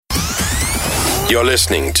You're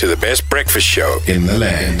listening to the best breakfast show in the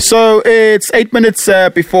land. So it's 8 minutes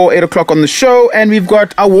before 8 o'clock on the show, and we've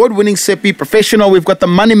got award-winning CFP professional. We've got the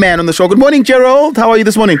money man on the show. Good morning, Gerald. How are you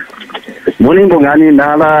this morning? Morning, Bongani,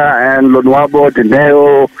 Nala, and Lonwabo,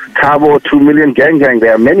 Dineo, Cabo, 2 million gang.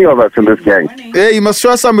 There are many of us in this gang. Hey, you must show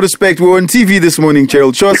us some respect. We were on TV this morning,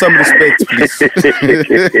 Gerald. Show us some respect, please.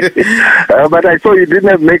 But I saw you didn't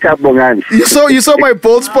have makeup, Bongani. You saw my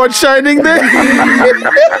bald spot shining there?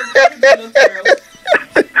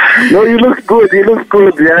 No, you look good.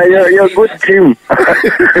 Yeah, you're a good team.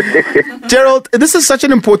 Gerald, this is such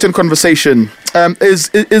an important conversation. Is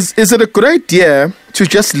it a good idea to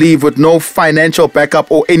just leave with no financial backup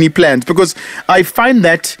or any plans? Because I find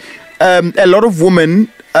that a lot of women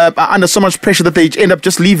are under so much pressure that they end up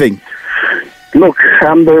just leaving. Look,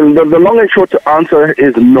 the long and short answer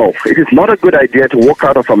is no. It is not a good idea to walk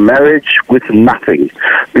out of a marriage with nothing,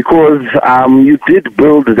 because you did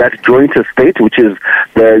build that joint estate, which is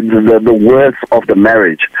the worth of the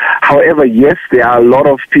marriage. However, yes, there are a lot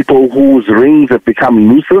of people whose rings have become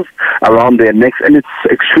nooses around their necks, and it's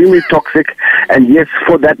extremely toxic. And yes,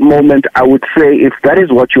 for that moment, I would say if that is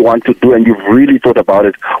what you want to do and you've really thought about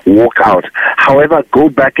it, walk out. However, go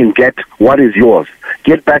back and get what is yours.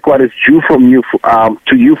 Get back what is due from you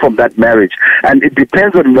to you from that marriage. And it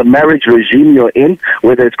depends on the marriage regime you're in,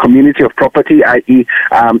 whether it's community of property, i.e.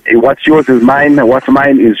 What's yours is mine, what's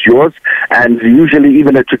mine is yours. And usually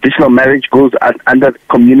even a traditional marriage goes under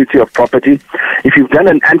community of property. If you've done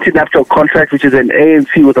an anti-nuptial contract, which is an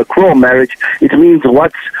ANC with a crow marriage, it means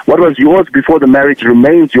what was yours before the marriage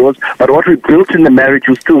remains yours, but what we built in the marriage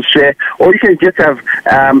you still share. Or you can just have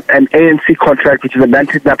an ANC contract, which is an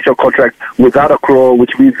anti-nuptial contract without a crow,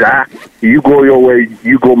 which means you go your way,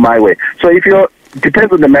 you go my way. So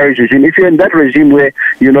depends on the marriage regime. If you're in that regime where,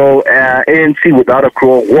 ANC without a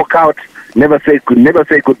crow, walk out, never say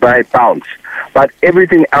goodbye, bounce. But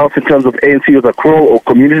everything else in terms of ANC with a crow or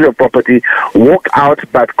community of property, walk out,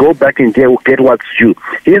 but go back and get what's due.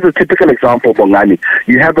 Here's a typical example, Bongani.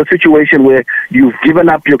 You have a situation where you've given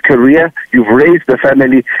up your career, you've raised the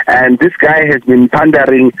family, and this guy has been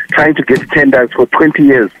pandering, trying to get tenders for 20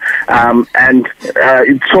 years. And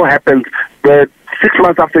it so happens that 6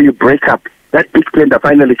 months after you break up, that big tender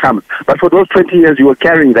finally comes. But for those 20 years, you were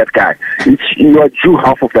carrying that guy. You are due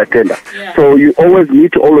half of that tender. Yeah. So you always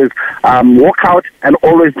need to walk out and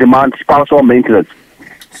always demand spousal maintenance.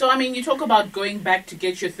 So, you talk about going back to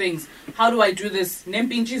get your things. How do I do this?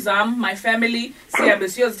 Nempinchi zam, my family,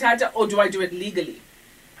 or do I do it legally?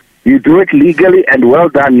 You do it legally, and well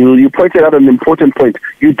done. You pointed out an important point.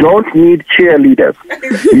 You don't need cheerleaders.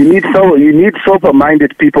 You need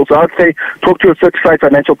sober-minded people. So I'd say talk to a certified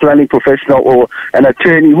financial planning professional or an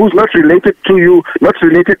attorney who's not related to you, not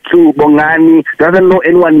related to Bongani, doesn't know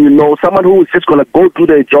anyone you know, someone who is just going to go do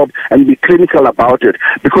their job and be clinical about it.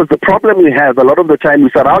 Because the problem we have, a lot of the time,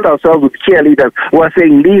 we surround ourselves with cheerleaders who are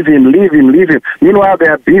saying, leave him. Meanwhile, they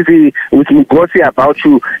are busy with Ngozi about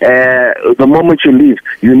you the moment you leave.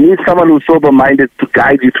 You need someone who's sober-minded to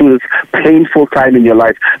guide you through this painful time in your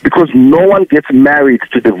life, because no one gets married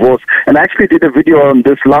to divorce. And I actually did a video on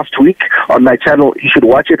this last week on my channel. You should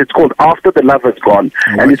watch it. It's called After the Love Has Gone.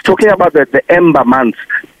 Right. And it's talking about the ember months.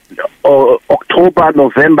 October,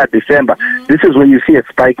 November, December. This is when you see a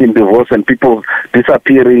spike in divorce and people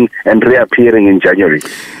disappearing and reappearing in January.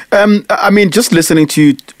 Just listening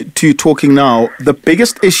to you talking now, the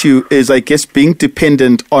biggest issue is, I guess, being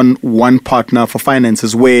dependent on one partner for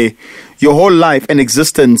finances, where your whole life and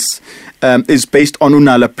existence is based on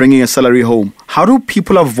Unala bringing a salary home. How do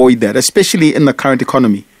people avoid that, especially in the current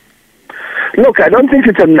economy? Look, I don't think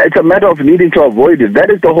it's a matter of needing to avoid it. That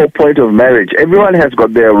is the whole point of marriage. Everyone has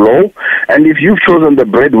got their role, and if you've chosen the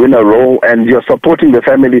breadwinner role and you're supporting the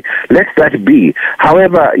family, let that be.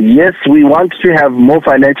 However, yes, we want to have more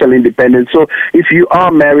financial independence. So if you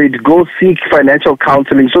are married, go seek financial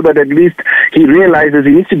counseling so that at least he realizes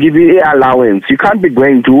he needs to give you an allowance. You can't be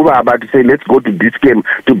going to Uber about to say, let's go to this game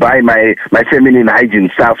to buy my feminine hygiene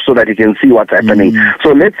stuff so that he can see what's happening.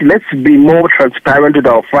 So let's be more transparent with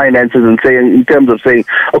our finances and say, in terms of saying,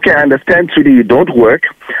 okay, I understand, sweetie, you don't work.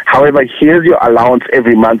 However, here's your allowance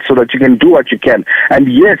every month so that you can do what you can.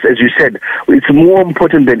 And yes, as you said, it's more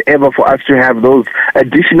important than ever for us to have those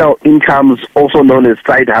additional incomes, also known as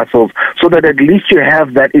side hustles, so that at least you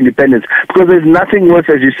have that independence. Because there's nothing worse,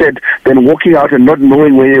 as you said, than walking out and not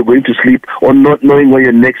knowing where you're going to sleep or not knowing where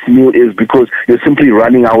your next meal is because you're simply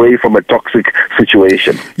running away from a toxic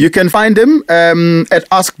situation. You can find him at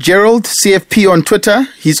Ask Gerald CFP on Twitter.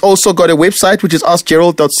 He's also got a website, which is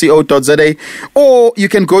askgerald.co.za, or you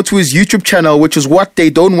can go to his YouTube channel, which is What They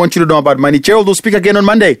Don't Want You to Know About Money. Gerald will speak again on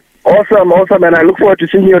Monday. Awesome, and I look forward to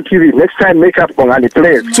seeing you on TV. Next time, make up, Bongani,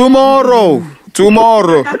 please. Tomorrow.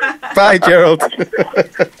 Bye, Gerald.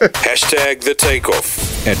 Hashtag The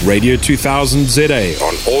Takeoff at Radio 2000 ZA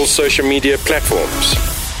on all social media platforms.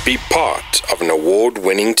 Be part of an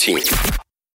award-winning team.